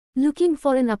Looking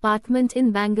for an apartment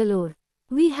in Bangalore?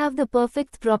 We have the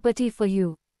perfect property for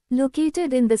you.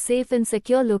 Located in the safe and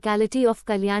secure locality of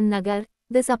Kalyan, Nagar,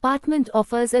 this apartment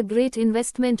offers a great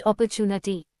investment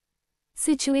opportunity.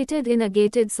 Situated in a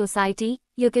gated society,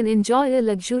 you can enjoy a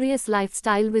luxurious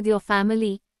lifestyle with your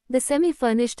family. The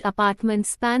semi-furnished apartment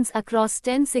spans across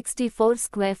 1064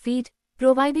 square feet,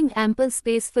 providing ample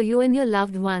space for you and your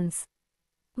loved ones.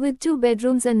 With 2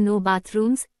 bedrooms and no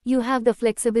bathrooms, you have the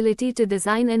flexibility to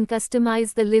design and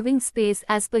customize the living space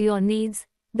as per your needs.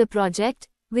 The project,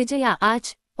 Vijaya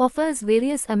Arch, offers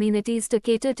various amenities to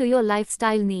cater to your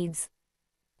lifestyle needs.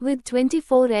 With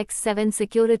 24/7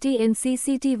 security and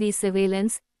CCTV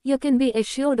surveillance, you can be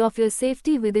assured of your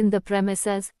safety within the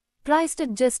premises. Priced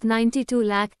at just 92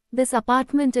 lakh, this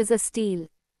apartment is a steal.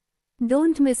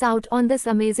 Don't miss out on this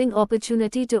amazing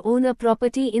opportunity to own a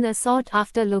property in a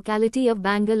sought-after locality of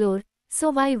Bangalore,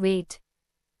 so why wait?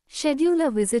 Schedule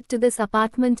a visit to this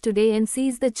apartment today and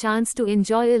seize the chance to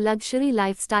enjoy a luxury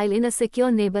lifestyle in a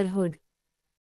secure neighborhood.